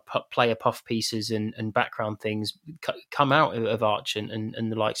those kind of player puff pieces and background things come out of Arch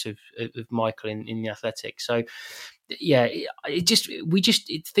and the likes of Michael in the Athletic. So yeah,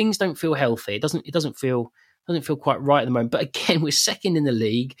 things don't feel healthy. It doesn't feel quite right at the moment. But again, we're second in the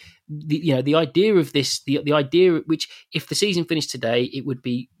league. The idea of this, the idea which if the season finished today, it would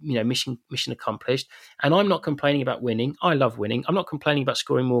be mission accomplished. And I'm not complaining about winning. I love winning. I'm not complaining about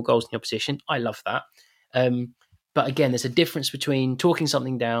scoring more goals than the opposition. I love that. But again, there's a difference between talking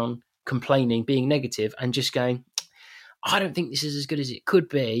something down, complaining, being negative, and just going, I don't think this is as good as it could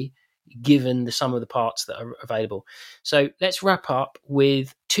be, given the sum of the parts that are available. So let's wrap up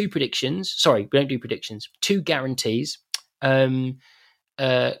with 2 predictions. Sorry, we don't do predictions. 2 guarantees. Going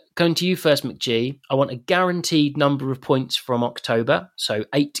to you first, McG. I want a guaranteed number of points from October, so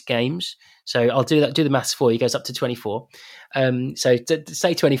 8 games. So I'll do the maths for you. It goes up to 24. So to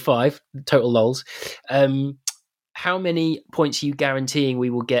say 25 total lols. How many points are you guaranteeing we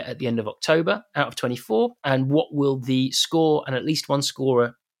will get at the end of October out of 24? And what will the score and at least one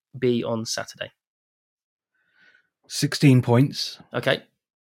scorer be on Saturday? 16 points. Okay.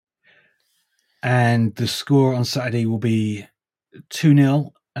 And the score on Saturday will be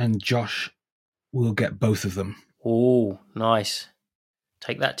 2-0, and Josh will get both of them. Oh, nice.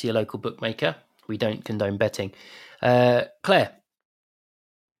 Take that to your local bookmaker. We don't condone betting. Claire?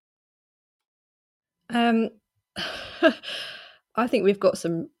 I think we've got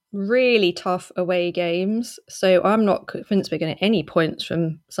some really tough away games, so I'm not convinced we're going to get any points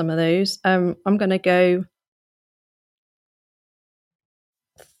from some of those. I'm going to go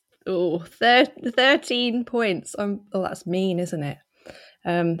 13 points. That's mean, isn't it?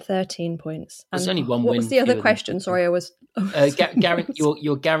 13 points. There's only one what win. was the other question? Sorry, I was...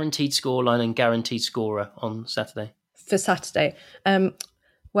 your guaranteed scoreline and guaranteed scorer on Saturday. For Saturday.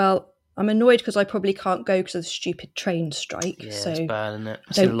 Well, I'm annoyed because I probably can't go because of the stupid train strike. Yeah, so it's bad, isn't it?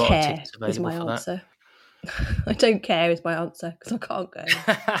 I don't care is my answer. I don't care is my answer because I can't go.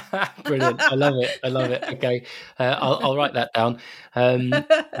 Brilliant. I love it. Okay. I'll write that down.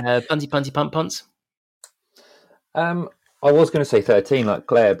 Punty, pump, punts. I was going to say 13 like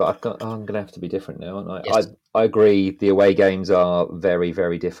Claire, but I'm going to have to be different now, aren't I? Yes. I agree the away games are very,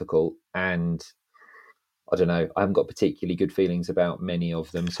 very difficult, and I don't know, I haven't got particularly good feelings about many of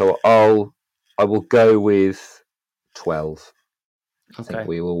them. So I will go with 12. I think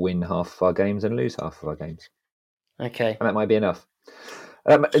we will win half of our games and lose half of our games. Okay. And that might be enough.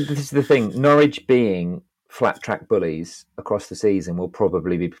 This is the thing. Norwich being flat track bullies across the season will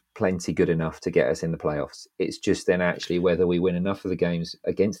probably be plenty good enough to get us in the playoffs. It's just then actually whether we win enough of the games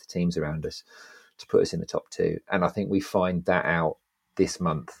against the teams around us to put us in the top two. And I think we find that out this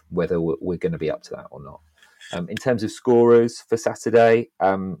month, whether we're going to be up to that or not. In terms of scorers for Saturday,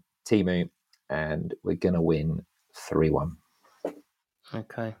 Timu, and we're going to win 3-1.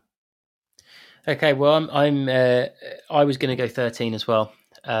 Okay. Well, I was going to go 13 as well,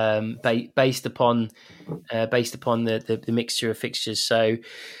 based upon the mixture of fixtures. So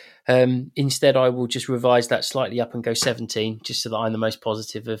instead, I will just revise that slightly up and go 17, just so that I'm the most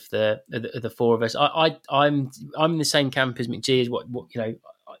positive of the four of us. I'm in the same camp as McG. As what you know.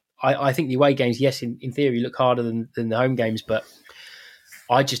 I think the away games, yes, in theory, look harder than the home games, but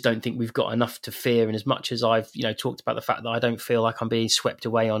I just don't think we've got enough to fear. And as much as I've talked about the fact that I don't feel like I'm being swept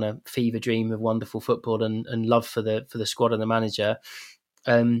away on a fever dream of wonderful football and love for the squad and the manager,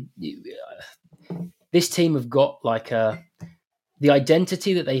 this team have got the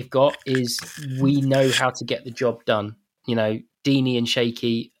identity that they've got is we know how to get the job done. Deeney and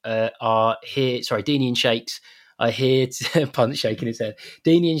Shaky are here. Sorry, Deeney and Shakes are here to Punt shaking his head.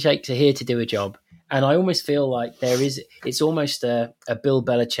 Deeney and Shakes are here to do a job. And I almost feel like it's almost a Bill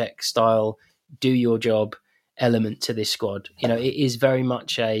Belichick style do your job element to this squad. It is very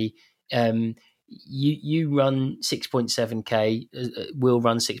much a you run 6.7k, we'll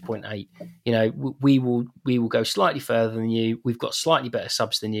run 6.8. We will go slightly further than you. We've got slightly better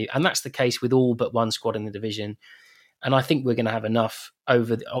subs than you, and that's the case with all but one squad in the division. And I think we're going to have enough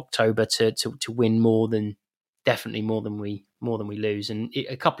over October to win definitely more than we lose. And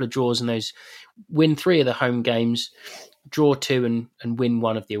a couple of draws in those, win 3 of the home games, draw 2 and win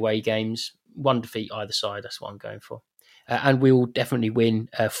 1 of the away games, 1 defeat either side. That's what I'm going for. And we will definitely win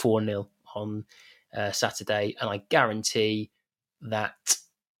 4-0 on Saturday. And I guarantee that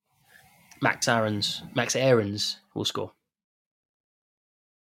Max Aarons will score.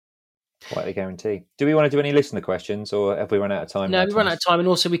 Quite a guarantee. Do we want to do any listener questions, or have we run out of time? No, we run out of time, and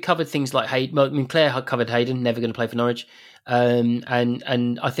also we covered things like Hayden. I mean, Claire covered Hayden, never going to play for Norwich, and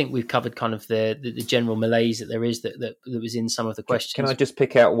I think we've covered kind of the general malaise that there is that was in some of the questions. Can I just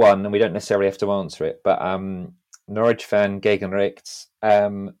pick out one, and we don't necessarily have to answer it, but Norwich fan Gegenricht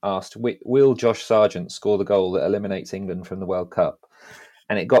asked, "Will Josh Sargent score the goal that eliminates England from the World Cup?"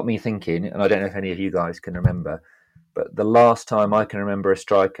 And it got me thinking, and I don't know if any of you guys can remember. But the last time I can remember a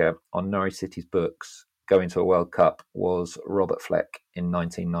striker on Norwich City's books going to a World Cup was Robert Fleck in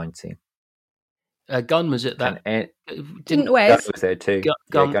 1990. Gunn was at that. Didn't Wes? Gunn was there too.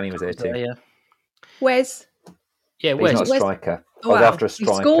 Gunny was there too. Yeah. Wes? Yeah, Wes. He's not a striker. Oh, I was after a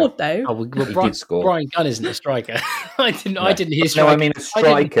striker. He scored though. Oh, well, he did score. Brian Gunn isn't a striker. I didn't hear striker. No, I mean a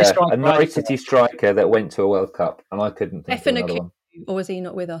striker, a Norwich City striker that went to a World Cup, and I couldn't think of another one. Or was he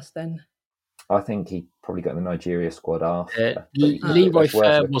not with us then? I think he probably got in the Nigeria squad after. Leroy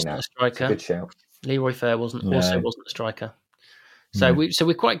Fair wasn't a striker. Good shout. Leroy Fair wasn't a striker. So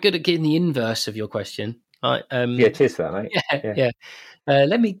we're quite good at getting the inverse of your question. Right, cheers for that, mate.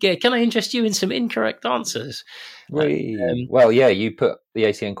 Yeah. Can I interest you in some incorrect answers? You put the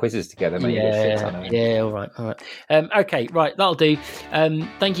ACN quizzes together, mate. All right. Okay, right, that'll do.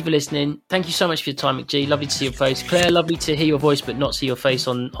 Thank you for listening. Thank you so much for your time, McG. Lovely to see your face. Claire, lovely to hear your voice, but not see your face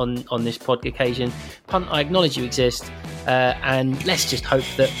on this pod occasion. Punt, I acknowledge you exist. And let's just hope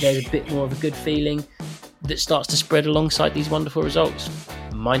that there's a bit more of a good feeling that starts to spread alongside these wonderful results.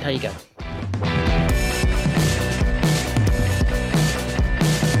 Mind how you go.